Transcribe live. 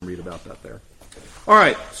about that there. All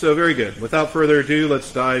right, so very good. Without further ado,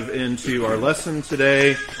 let's dive into our lesson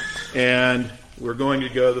today. And we're going to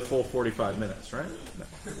go the full 45 minutes, right?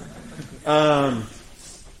 No.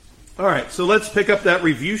 All right, so let's pick up that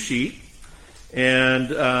review sheet. And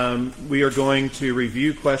we are going to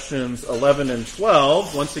review questions 11 and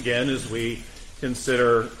 12, once again, as we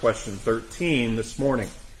consider question 13 this morning.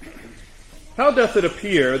 How doth it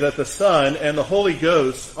appear that the Son and the Holy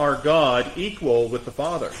Ghost are God equal with the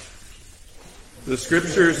Father? The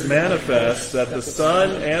Scriptures manifest that the Son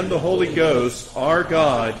and the Holy Ghost are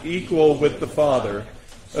God equal with the Father,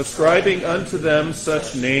 ascribing unto them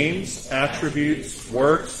such names, attributes,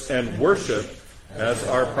 works, and worship as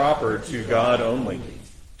are proper to God only.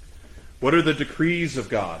 What are the decrees of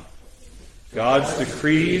God? God's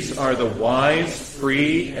decrees are the wise,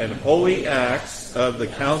 free, and holy acts of the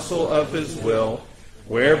counsel of his will,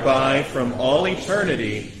 whereby from all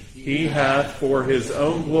eternity he hath for his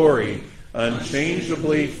own glory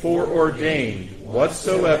unchangeably foreordained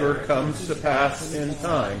whatsoever comes to pass in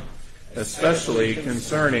time, especially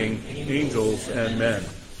concerning angels and men.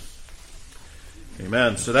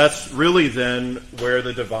 Amen. So that's really then where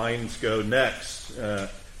the divines go next,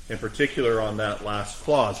 in particular on that last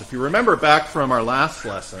clause. If you remember back from our last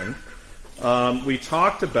lesson, we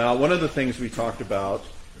talked about, one of the things we talked about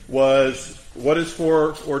was what is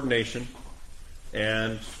foreordination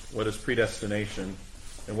and what is predestination,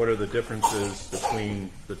 and what are the differences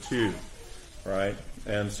between the two, right?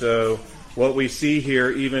 And so what we see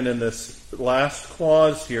here, even in this last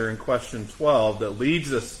clause here in question 12, that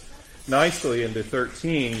leads us nicely into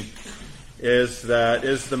 13, is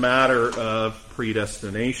the matter of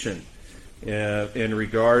predestination in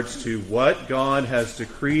regards to what God has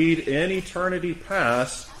decreed in eternity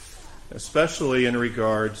past, especially in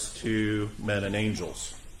regards to men and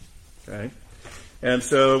angels. Okay? And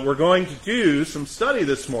so we're going to do some study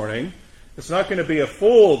this morning. It's not going to be a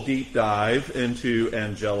full deep dive into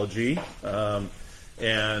angelology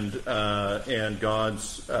and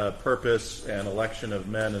God's purpose and election of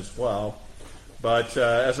men as well. But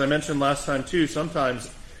as I mentioned last time too,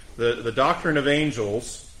 sometimes the doctrine of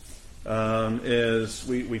angels is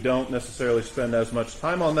we don't necessarily spend as much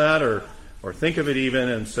time on that or think of it even,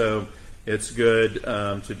 and so it's good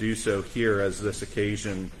to do so here as this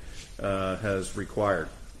occasion has required.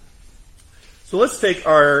 So let's take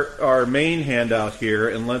our main handout here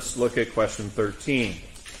and let's look at question 13.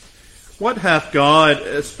 What hath God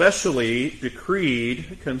especially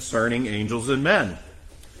decreed concerning angels and men?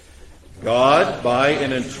 God, by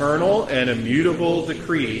an eternal and immutable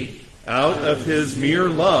decree, out of his mere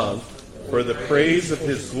love, for the praise of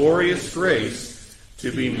his glorious grace,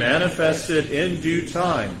 to be manifested in due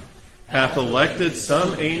time, hath elected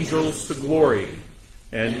some angels to glory,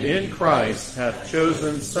 and in Christ hath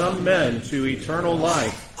chosen some men to eternal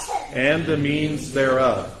life, and the means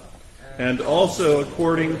thereof, and also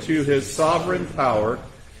according to his sovereign power,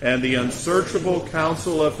 and the unsearchable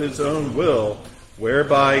counsel of his own will,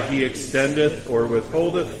 whereby he extendeth or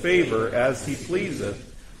withholdeth favor as he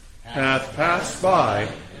pleaseth, hath passed by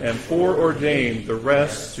and foreordained the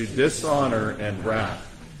rest to dishonor and wrath,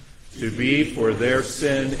 to be for their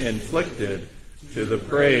sin inflicted, to the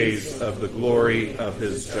praise of the glory of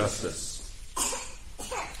his justice.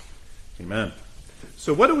 Amen.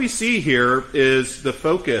 So what do we see here is the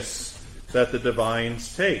focus that the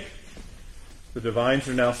divines take. The divines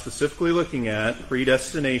are now specifically looking at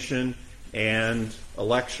predestination and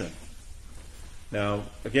election. Now,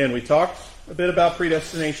 again, we talked a bit about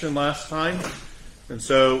predestination last time, and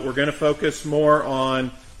so we're going to focus more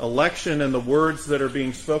on election and the words that are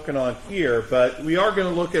being spoken on here, but we are going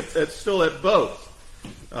to look at still at both,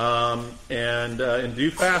 and in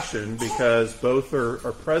due fashion, because both are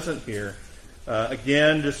present here.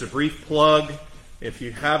 Again, just a brief plug. If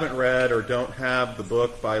you haven't read or don't have the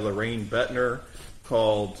book by Lorraine Bettner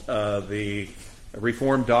called The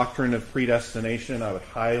Reformed Doctrine of Predestination, I would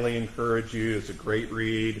highly encourage you. It's a great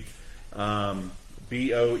read. Boettner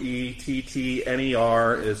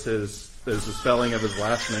is the spelling of his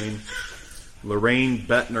last name. Lorraine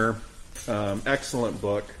Bettner, excellent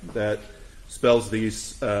book that spells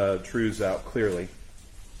these truths out clearly.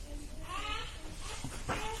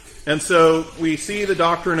 And so we see the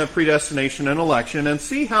doctrine of predestination and election, and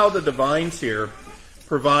see how the divines here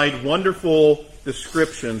provide wonderful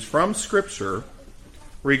descriptions from Scripture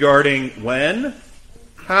regarding when,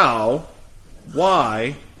 how,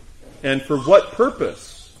 why, and for what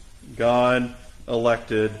purpose God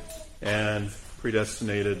elected and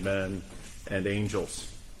predestinated men and angels.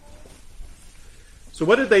 So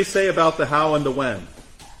what did they say about the how and the when?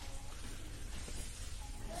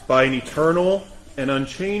 By an eternal and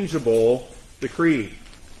unchangeable decree.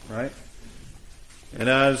 right? And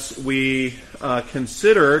as we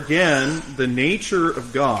consider, again, the nature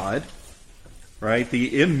of God, right,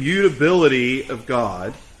 the immutability of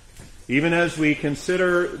God, even as we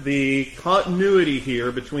consider the continuity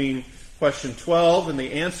here between question 12 and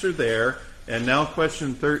the answer there, and now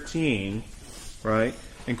question 13, right?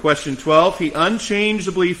 In question 12, he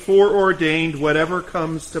unchangeably foreordained whatever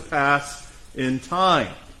comes to pass in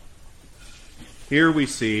time. Here we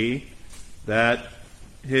see that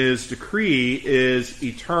his decree is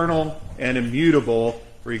eternal and immutable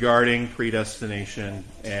regarding predestination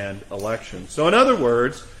and election. So in other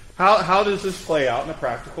words, how does this play out in a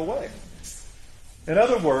practical way? In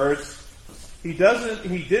other words, he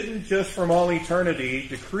didn't just from all eternity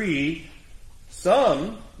decree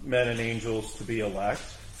some men and angels to be elect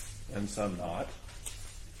and some not,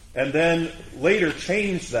 and then later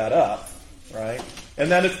change that up, right?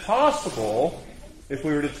 And that it's possible, if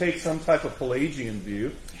we were to take some type of Pelagian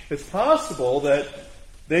view, it's possible that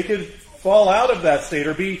they could fall out of that state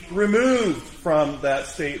or be removed from that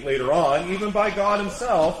state later on, even by God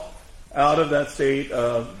himself, out of that state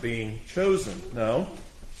of being chosen. No,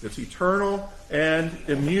 it's eternal and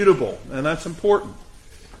immutable, and that's important.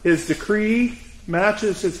 His decree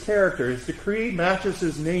matches his character. His decree matches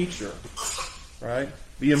his nature, right?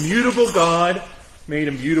 The immutable God made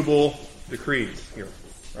immutable decrees here,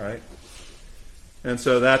 right? And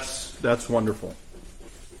so that's wonderful.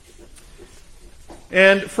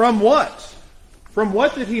 And from what? From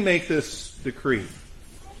what did he make this decree?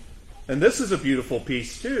 And this is a beautiful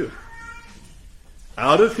piece too.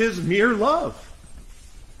 Out of his mere love.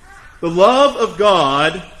 The love of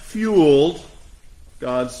God fueled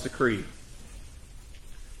God's decree.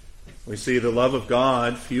 We see the love of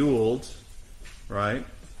God fueled, right,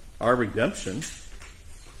 our redemption.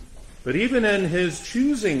 But even in his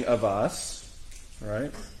choosing of us,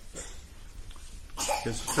 right,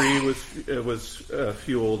 his decree was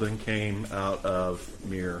fueled and came out of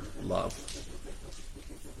mere love.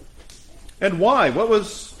 And why? What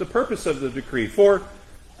was the purpose of the decree? For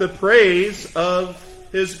the praise of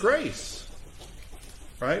his grace.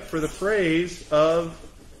 Right? For the praise of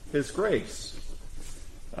his grace.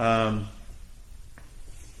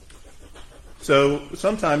 So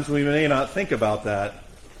sometimes we may not think about that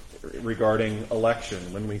regarding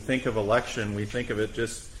election. When we think of election, we think of it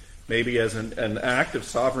just maybe as an act of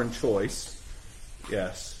sovereign choice.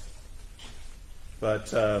 Yes.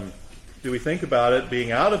 But do we think about it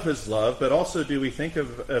being out of his love, but also do we think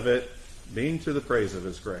of it being to the praise of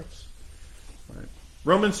his grace? Right.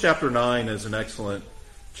 Romans chapter 9 is an excellent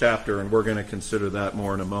chapter, and we're going to consider that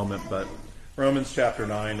more in a moment, but Romans chapter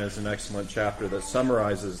 9 is an excellent chapter that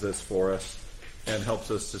summarizes this for us and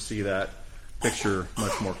helps us to see that picture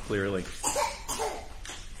much more clearly.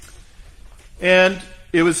 And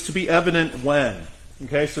it was to be evident when.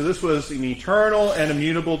 Okay, so this was an eternal and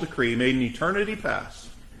immutable decree made in eternity past.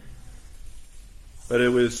 But it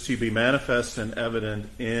was to be manifest and evident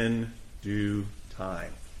in due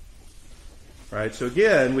time. Right, so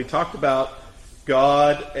again, we talked about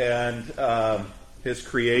God and his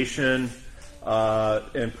creation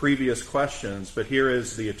in previous questions, but here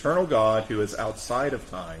is the eternal God who is outside of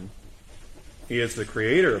time. He is the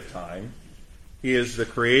creator of time. He is the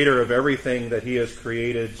creator of everything that he has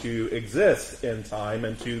created to exist in time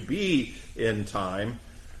and to be in time.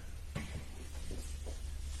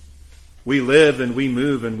 We live and we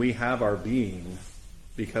move and we have our being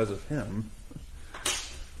because of him.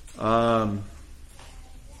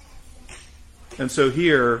 And so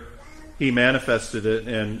here he manifested it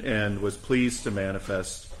and was pleased to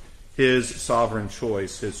manifest his sovereign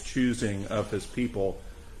choice, his choosing of his people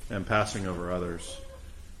and passing over others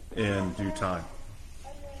in due time.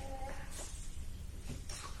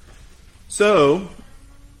 So,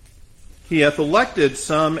 he hath elected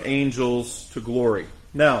some angels to glory.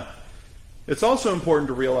 Now, it's also important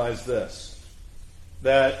to realize this,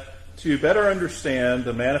 that to better understand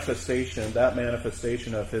the manifestation, that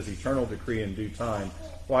manifestation of his eternal decree in due time,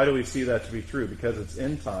 why do we see that to be true? Because it's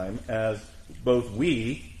in time, as both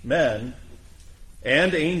we, men,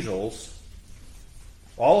 and angels,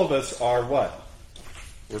 all of us are what?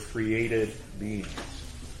 We're created beings.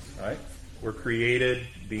 Right? We're created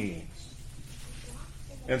beings.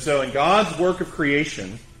 And so in God's work of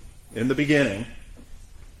creation, in the beginning,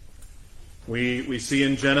 we see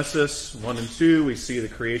in Genesis 1 and 2, we see the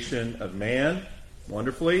creation of man,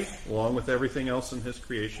 wonderfully, along with everything else in his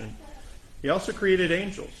creation. He also created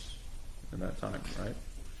angels in that time, right?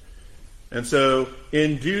 And so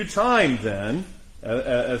in due time then,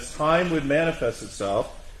 as time would manifest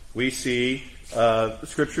itself, we see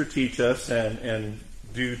Scripture teach us, and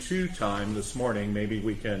due to time this morning, maybe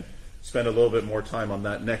we can spend a little bit more time on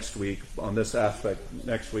that next week, on this aspect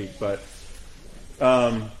next week. But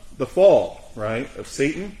the fall, right, of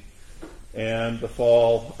Satan and the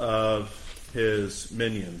fall of his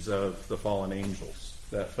minions, of the fallen angels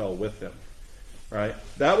that fell with him, right?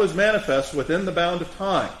 That was manifest within the bound of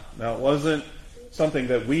time. Now, it wasn't something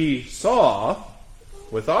that we saw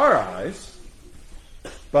with our eyes,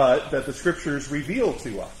 but that the Scriptures reveal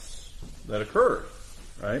to us that occurred,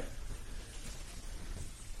 right?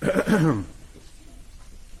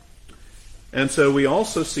 And so we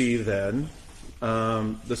also see then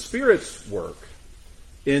the Spirit's work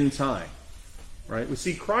in time, right? We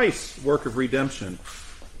see Christ's work of redemption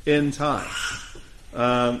in time.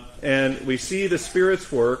 And we see the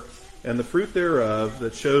Spirit's work and the fruit thereof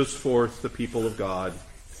that shows forth the people of God,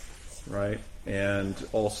 right? And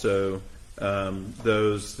also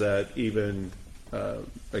those that even,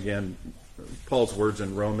 again, Paul's words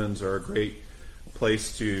in Romans are a great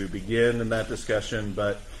place to begin in that discussion,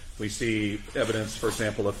 but we see evidence, for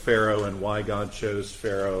example, of Pharaoh and why God chose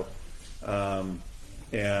Pharaoh.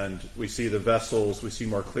 And we see the vessels, we see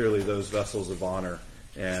more clearly those vessels of honor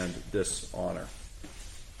and dishonor.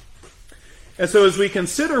 And so as we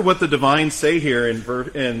consider what the divines say here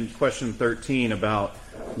in question 13 about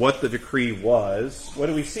what the decree was, what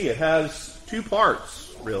do we see? It has two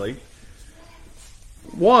parts, really.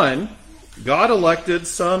 One, God elected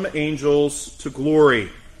some angels to glory.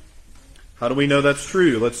 How do we know that's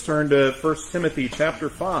true? Let's turn to 1 Timothy chapter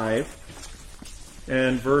 5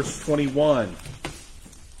 and verse 21.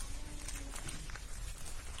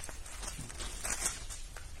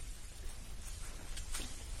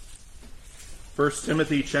 First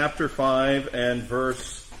Timothy chapter 5 and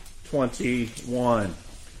verse 21.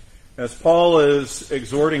 As Paul is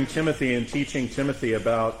exhorting Timothy and teaching Timothy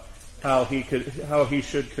about how he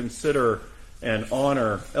should consider and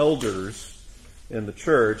honor elders in the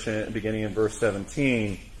church, beginning in verse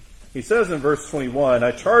 17, he says in verse 21,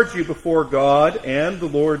 I charge you before God and the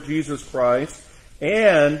Lord Jesus Christ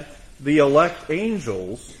and the elect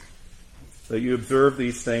angels that you observe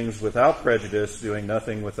these things without prejudice, doing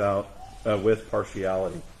nothing with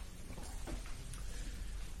partiality.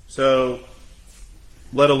 So,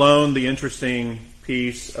 let alone the interesting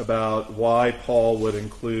piece about why Paul would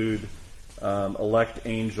include elect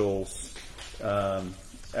angels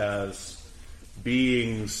as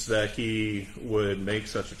beings that he would make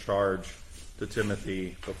such a charge to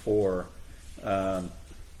Timothy before.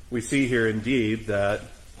 We see here indeed that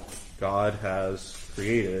God has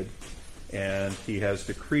created and he has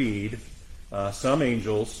decreed some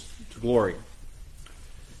angels to glory.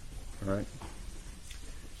 All right.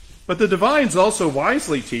 But the divines also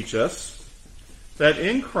wisely teach us that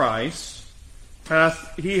in Christ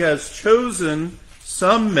he has chosen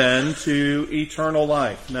some men to eternal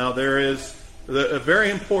life. Now there is there are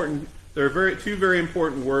two very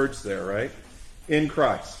important words there, right? In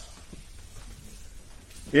Christ.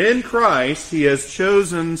 In Christ he has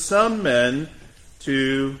chosen some men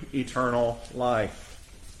to eternal life.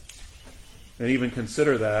 And even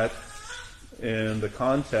consider that in the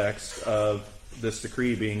context of this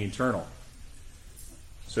decree being eternal.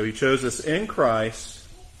 So he chose us in Christ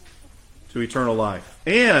to eternal life.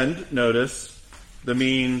 And, notice, the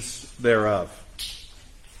means thereof.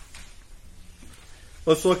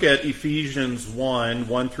 Let's look at Ephesians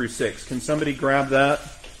 1 through 6. Can somebody grab that?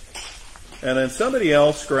 And then somebody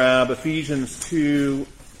else grab Ephesians 2,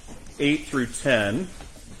 8 through 10.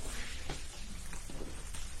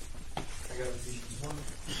 I got Ephesians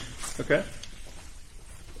 1. Okay.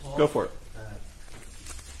 Paul, Go for it.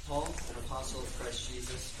 Paul, an apostle of Christ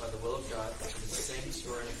Jesus, by the will of God, to the saints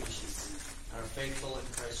who are in Ephesus, and are faithful in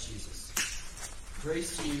Christ Jesus.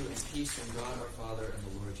 Grace to you and peace from God our Father and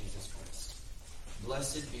the Lord Jesus Christ.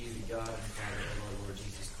 Blessed be the God and Father of our Lord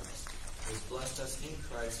Jesus Christ, who has blessed us in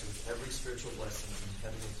Christ with every spiritual blessing in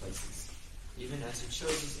heavenly places, even as he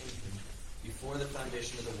chose us in him before the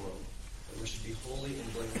foundation of the world, that we should be holy and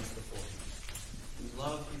blameless before him. In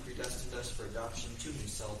love he predestined us for adoption to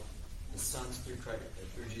himself, the sons through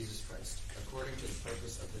Jesus Christ, according to the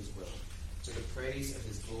purpose of his will, to the praise of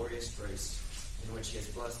his glorious grace, in which he has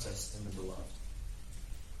blessed us in the beloved.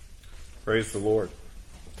 Praise the Lord.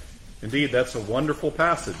 Indeed, that's a wonderful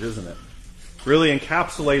passage, isn't it? Really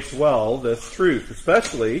encapsulates well this truth,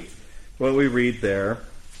 especially what we read there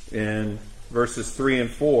in verses 3 and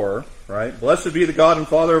 4, right? Blessed be the God and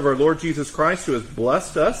Father of our Lord Jesus Christ, who has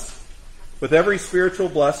blessed us with every spiritual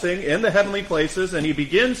blessing in the heavenly places. And he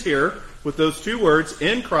begins here with those two words,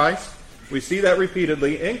 in Christ. We see that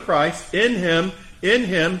repeatedly. In Christ, in him,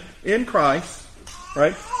 in Christ.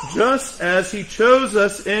 Right? Just as he chose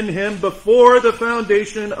us in him before the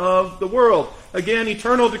foundation of the world. Again,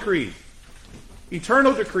 eternal decree.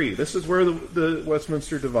 Eternal decree. This is where the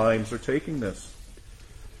Westminster Divines are taking this.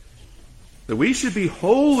 That we should be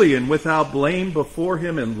holy and without blame before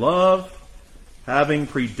him in love, having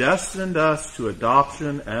predestined us to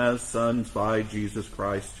adoption as sons by Jesus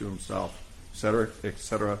Christ to himself, etc.,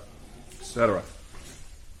 etc., etc.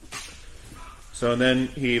 So then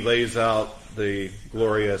he lays out the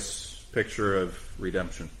glorious picture of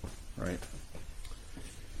redemption, right?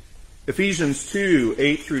 Ephesians 2,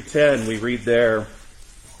 8 through 10, we read there.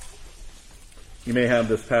 You may have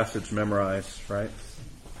this passage memorized, right?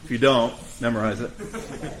 If you don't, memorize it.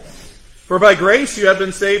 For by grace you have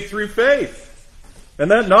been saved through faith. And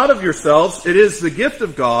that not of yourselves, it is the gift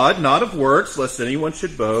of God, not of works, lest anyone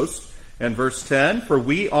should boast. And verse 10, for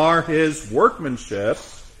we are his workmanship,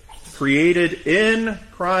 created in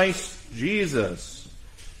Christ Jesus,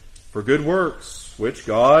 for good works, which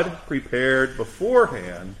God prepared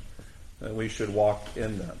beforehand, that we should walk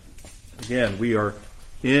in them. Again, we are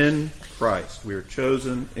in Christ. We are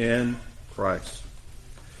chosen in Christ.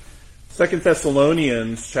 2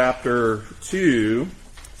 Thessalonians chapter 2.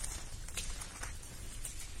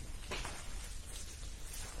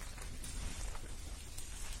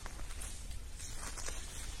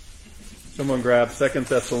 Someone grab 2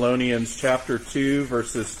 Thessalonians chapter 2,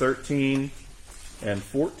 verses 13 and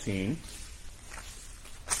 14.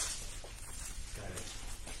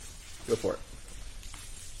 Go for it.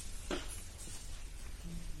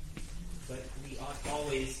 But we ought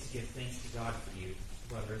always to give thanks to God for you,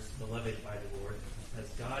 brothers, beloved by the Lord, because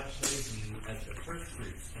God chose you as the first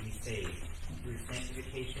fruits to be saved through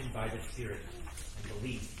sanctification by the Spirit and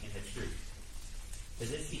belief in the truth. For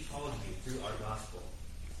this he called you through our gospel,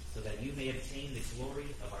 so that you may obtain the glory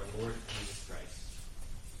of our Lord Jesus Christ.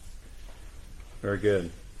 Very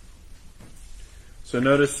good. So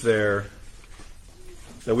notice there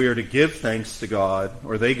that we are to give thanks to God,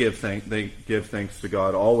 or they give thanks to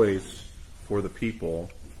God always for the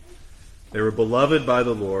people. They were beloved by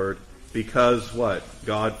the Lord because what?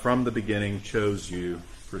 God from the beginning chose you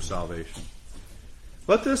for salvation.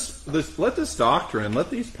 Let this doctrine, let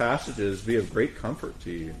these passages be of great comfort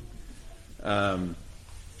to you.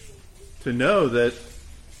 To know that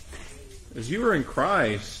as you are in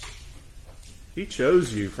Christ, he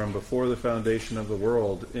chose you from before the foundation of the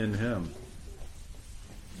world in him.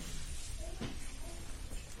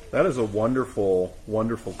 That is a wonderful,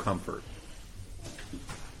 wonderful comfort.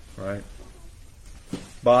 Right?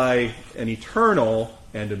 By an eternal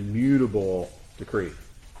and immutable decree.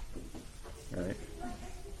 Right?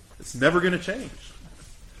 It's never going to change.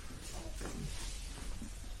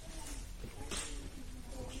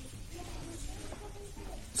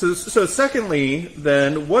 So secondly,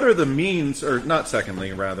 then, what are the means, or not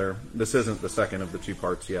secondly, rather, this isn't the second of the two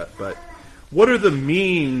parts yet, but what are the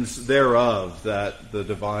means thereof that the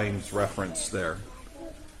divines reference there?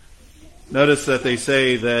 Notice that they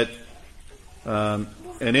say that, and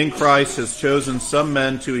in Christ has chosen some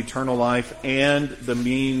men to eternal life and the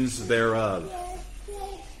means thereof.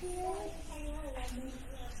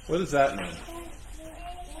 What does that mean?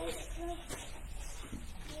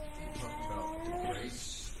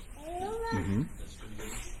 Mm-hmm.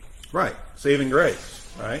 Right. Saving grace.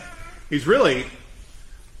 Right. He's really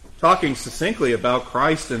talking succinctly about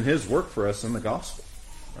Christ and his work for us in the gospel.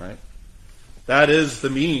 Right. That is the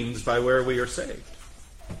means by where we are saved.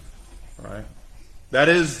 Right. That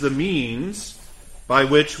is the means by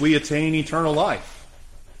which we attain eternal life.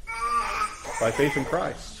 By faith in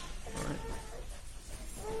Christ.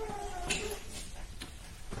 Right.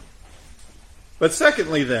 But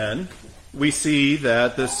secondly then, we see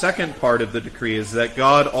that the second part of the decree is that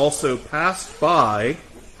God also passed by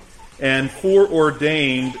and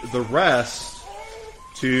foreordained the rest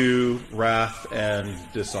to wrath and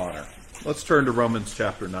dishonor. Let's turn to Romans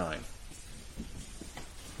chapter 9.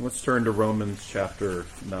 Let's turn to Romans chapter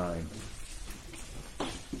 9.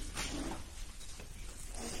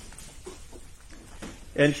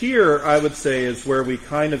 And here, I would say, is where we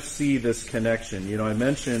kind of see this connection. You know, I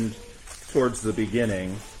mentioned towards the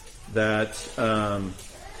beginning that, and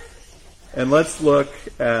let's look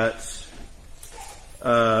at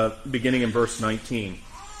beginning in verse 19.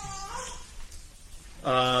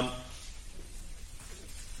 I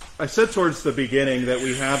said towards the beginning that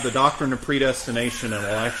we have the doctrine of predestination and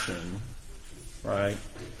election, right?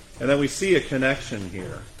 And that we see a connection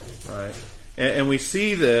here, right? And we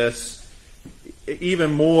see this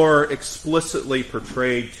even more explicitly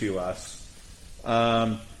portrayed to us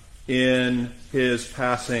in his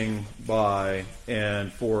passing by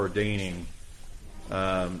and foreordaining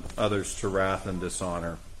others to wrath and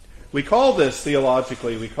dishonor. We call this,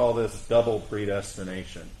 theologically, double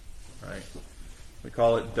predestination, right? We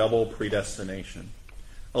call it double predestination.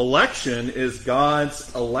 Election is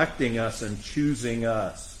God's electing us and choosing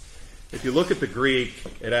us. If you look at the Greek,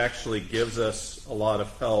 it actually gives us a lot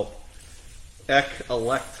of help. Ek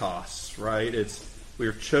electos, right?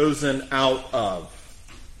 We're chosen out of,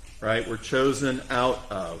 right? We're chosen out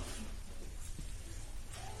of.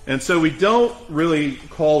 And so we don't really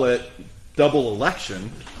call it double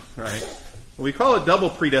election, right? We call it double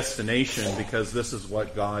predestination because this is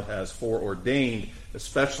what God has foreordained,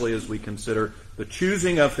 especially as we consider the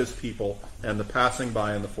choosing of his people and the passing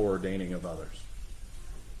by and the foreordaining of others,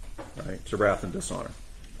 right? To wrath and dishonor.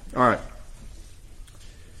 All right.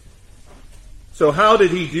 So how did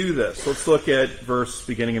he do this? Let's look at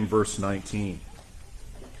beginning in verse 19.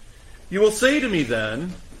 You will say to me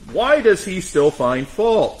then, why does he still find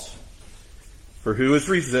fault? For who has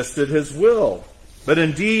resisted his will? But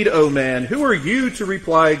indeed, O man, who are you to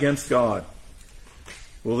reply against God?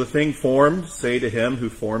 Will the thing formed say to him who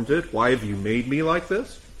formed it, why have you made me like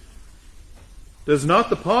this? Does not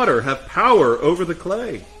the potter have power over the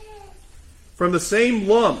clay? From the same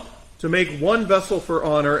lump to make one vessel for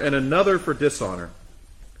honor and another for dishonor.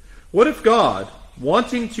 What if God,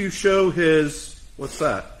 wanting to show his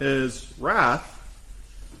wrath,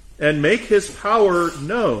 and make his power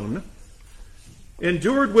known,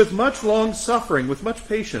 endured with much long suffering, with much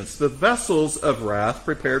patience, the vessels of wrath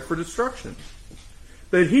prepared for destruction,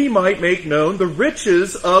 that he might make known the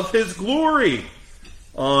riches of his glory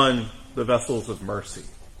on the vessels of mercy,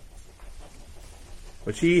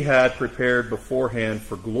 which he had prepared beforehand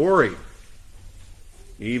for glory,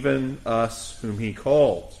 even us whom he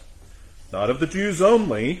called, not of the Jews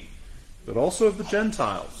only, but also of the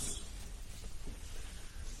Gentiles.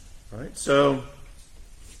 Right? So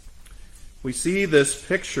we see this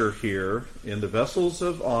picture here in the vessels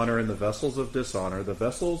of honor and the vessels of dishonor, the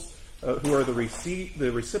vessels who are the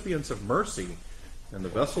recipients of mercy, and the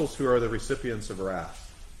vessels who are the recipients of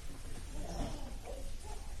wrath.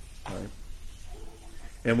 Right?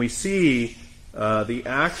 And we see the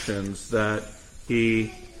actions that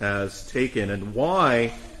he has taken and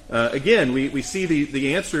why. Again, we see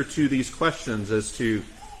the answer to these questions as to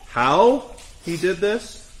how he did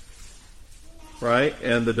this, right?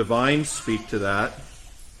 And the divines speak to that,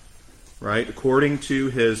 right? According to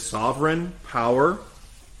his sovereign power,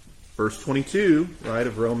 verse 22, right,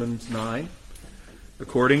 of Romans 9.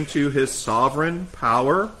 According to his sovereign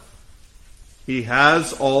power, he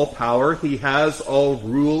has all power. He has all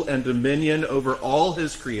rule and dominion over all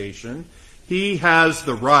his creation. He has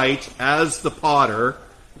the right, as the potter,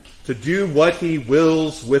 to do what he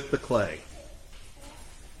wills with the clay.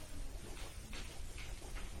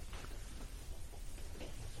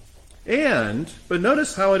 But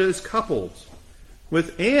notice how it is coupled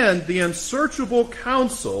with the unsearchable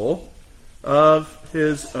counsel of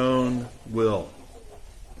his own will.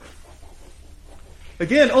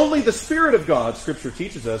 Again, only the Spirit of God, Scripture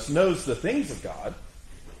teaches us, knows the things of God.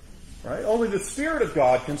 Right? Only the Spirit of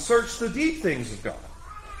God can search the deep things of God.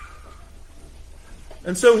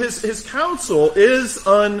 And so his counsel is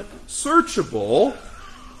unsearchable,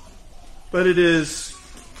 but it is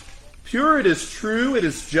pure, it is true, it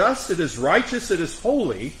is just, it is righteous, it is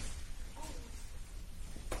holy.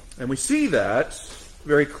 And we see that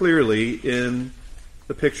very clearly in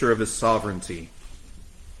the picture of his sovereignty.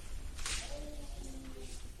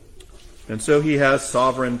 And so he has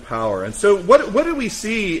sovereign power. And so what do we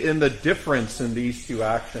see in the difference in these two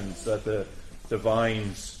actions that the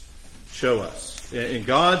divines show us? In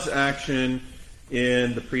God's action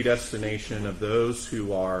in the predestination of those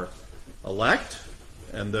who are elect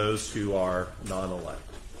and those who are non-elect.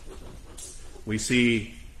 We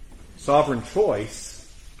see sovereign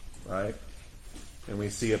choice, right? And we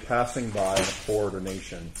see a passing by and a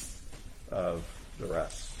foreordination of the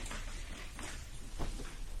rest.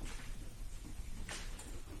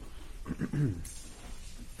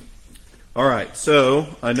 All right, so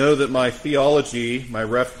I know that my theology, my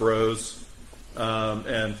ref bros,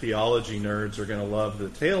 and theology nerds are going to love the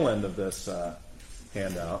tail end of this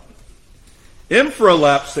handout.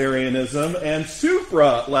 Infralapsarianism and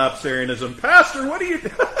supralapsarianism. Pastor, what do you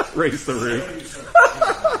raise the roof?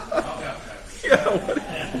 Yeah,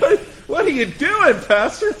 what are you doing,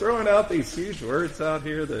 Pastor? Throwing out these huge words out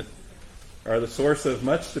here that are the source of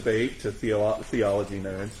much debate to theology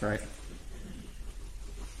nerds, right?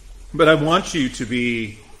 But I want you to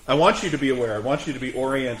be aware. I want you to be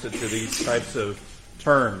oriented to these types of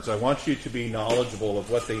terms. I want you to be knowledgeable of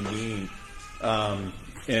what they mean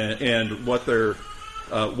and what they're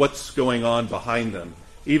what's going on behind them.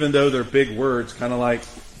 even though they're big words, kind of like,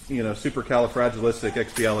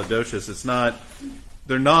 supercalifragilisticexpialidocious,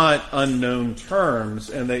 they're not unknown terms,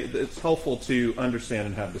 and it's helpful to understand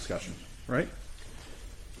and have discussion, right?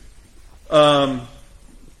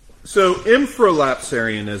 So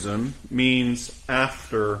infralapsarianism means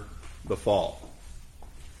after the fall,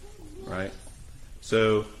 right?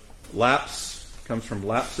 So lapse comes from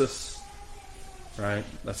lapsus, right?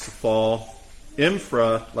 That's the fall.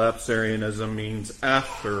 Infralapsarianism means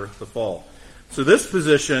after the fall. So this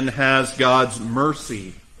position has God's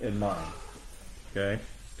mercy in mind. Okay?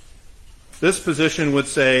 This position would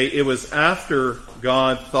say it was after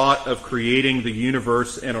God thought of creating the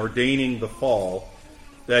universe and ordaining the fall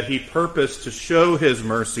that he purposed to show his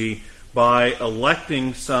mercy by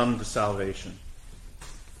electing some to salvation.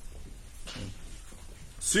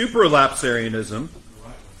 Supralapsarianism.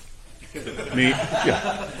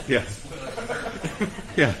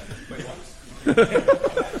 Yeah.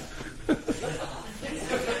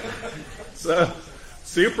 So,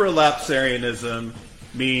 supralapsarianism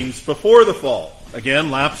means before the fall.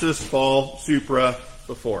 Again, lapsus, fall, supra,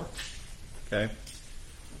 before. Okay?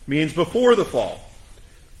 Means before the fall.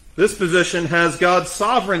 This position has God's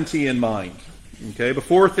sovereignty in mind. Okay?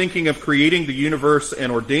 Before thinking of creating the universe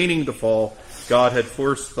and ordaining the fall, God had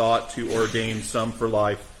first thought to ordain some for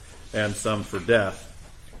life and some for death.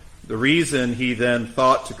 The reason he then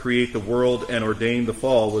thought to create the world and ordain the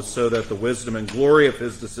fall was so that the wisdom and glory of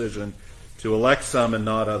his decision to elect some and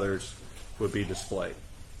not others would be displayed.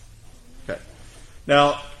 Okay.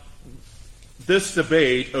 Now, this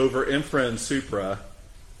debate over infra and supra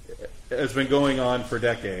has been going on for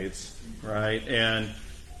decades, right? And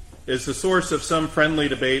is the source of some friendly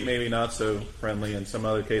debate, maybe not so friendly in some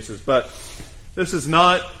other cases, but this is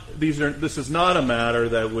not a matter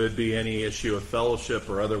that would be any issue of fellowship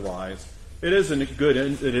or otherwise. It is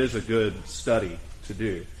a good study to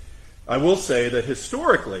do. I will say that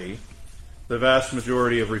historically, the vast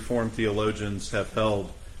majority of Reformed theologians have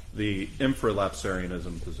held the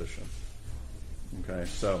infralapsarianism position. Okay,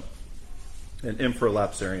 so an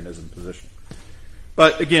infralapsarianism position.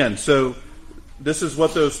 But again, so this is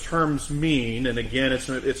what those terms mean, and again,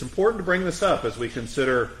 it's important to bring this up as we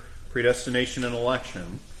consider predestination and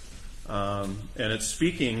election, and it's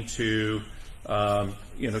speaking to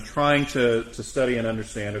trying to study and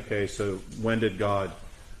understand. Okay, so when did God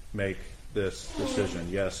make this decision?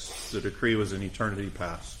 Yes, the decree was in eternity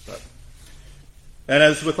past. And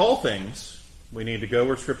as with all things, we need to go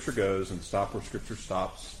where Scripture goes and stop where Scripture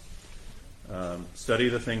stops. Study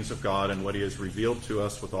the things of God and what He has revealed to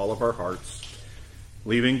us with all of our hearts,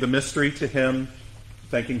 leaving the mystery to Him,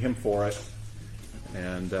 thanking Him for it,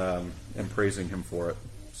 and praising Him for it.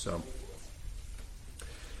 So,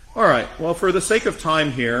 all right. Well, for the sake of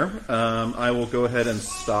time here, I will go ahead and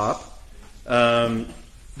stop.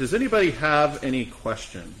 Does anybody have any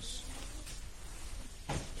questions?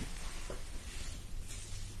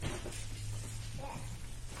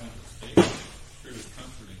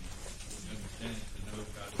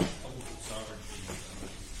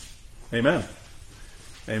 Amen.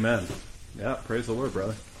 Amen. Yeah, praise the Lord,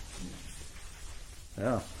 brother.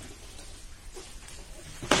 Yeah.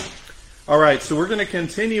 All right, so we're going to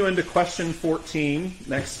continue into question 14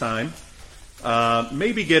 next time.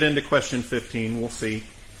 Maybe get into question 15, we'll see.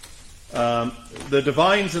 The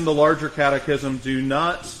divines in the larger catechism do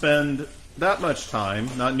not spend that much time,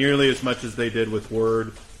 not nearly as much as they did with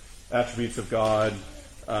Word, attributes of God,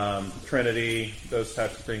 Trinity, those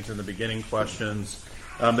types of things in the beginning questions.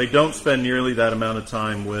 They don't spend nearly that amount of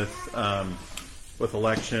time with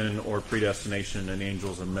election or predestination and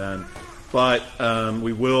angels and men. But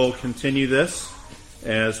we will continue this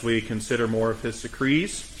as we consider more of his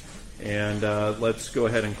decrees. And let's go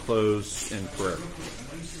ahead and close in prayer.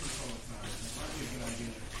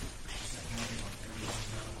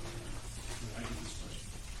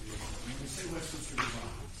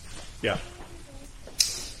 Yeah.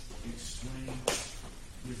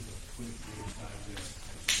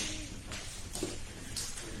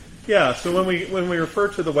 Yeah, so when we refer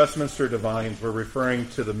to the Westminster Divines, we're referring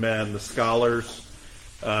to the men, the scholars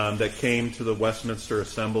that came to the Westminster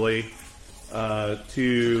Assembly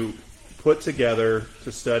to put together,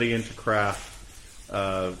 to study and to craft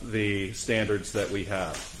the standards that we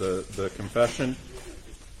have, the Confession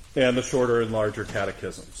and the shorter and larger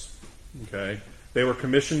catechisms. Okay, they were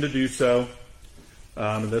commissioned to do so.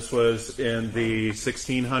 This was in the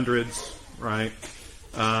 1600s, right?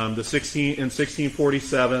 In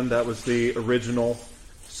 1647, that was the original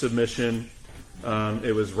submission.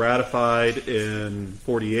 It was ratified in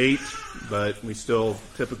 48, but we still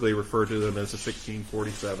typically refer to them as the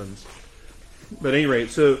 1647s. But at any rate,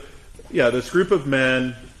 so this group of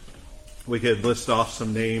men, we could list off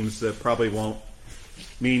some names that probably won't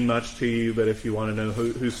mean much to you, but if you want to know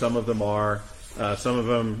who some of them are, some of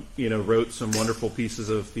them, wrote some wonderful pieces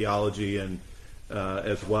of theology, and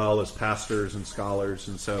as well as pastors and scholars,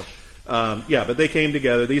 and so, but they came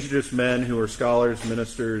together. These are just men who are scholars,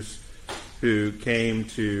 ministers, who came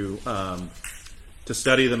to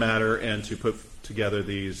study the matter and to put together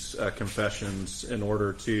these confessions in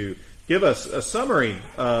order to give us a summary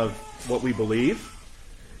of what we believe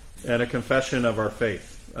and a confession of our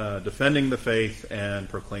faith, defending the faith and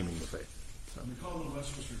proclaiming the faith. So. We call them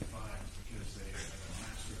Westminster Divines because they have a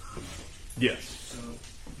master of theology. Yes. So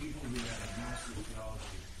people who have a master of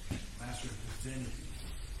theology, master of divinity,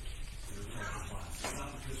 they're called divines. It's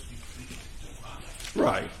not because we speak divine.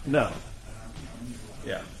 Right. No.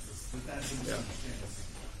 Yeah. But that's a misunderstanding.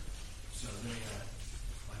 So they,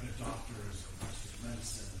 like a doctor is a master of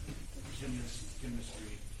medicine,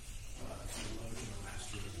 chemistry, theologian, a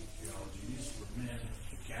master of theology. These were men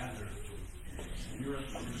gathered in Europe.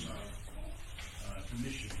 Here's our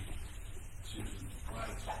commission to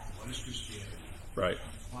write what is Christianity. Right.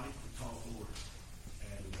 Fight the tall order.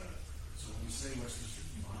 And so when we say Westminster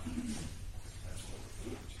Divine, that's what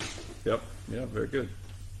we're doing. Yep. Yeah, very good.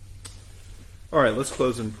 All right, let's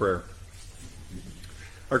close in prayer.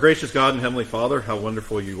 Our gracious God and Heavenly Father, how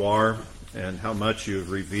wonderful you are, and how much you have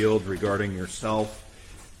revealed regarding yourself,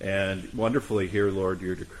 and wonderfully here, Lord,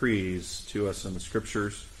 your decrees to us in the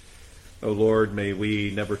Scriptures. Oh, Lord, may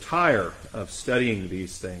we never tire of studying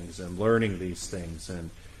these things and learning these things and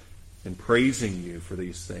praising you for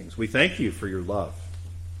these things. We thank you for your love.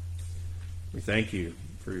 We thank you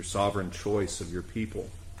for your sovereign choice of your people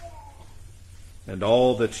and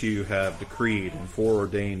all that you have decreed and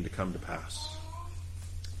foreordained to come to pass.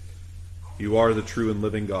 You are the true and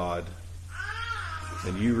living God,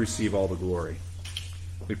 and you receive all the glory.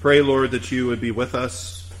 We pray, Lord, that you would be with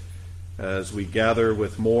us as we gather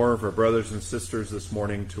with more of our brothers and sisters this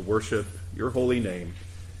morning to worship your holy name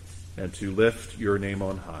and to lift your name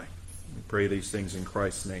on high. We pray these things in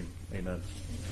Christ's name. Amen.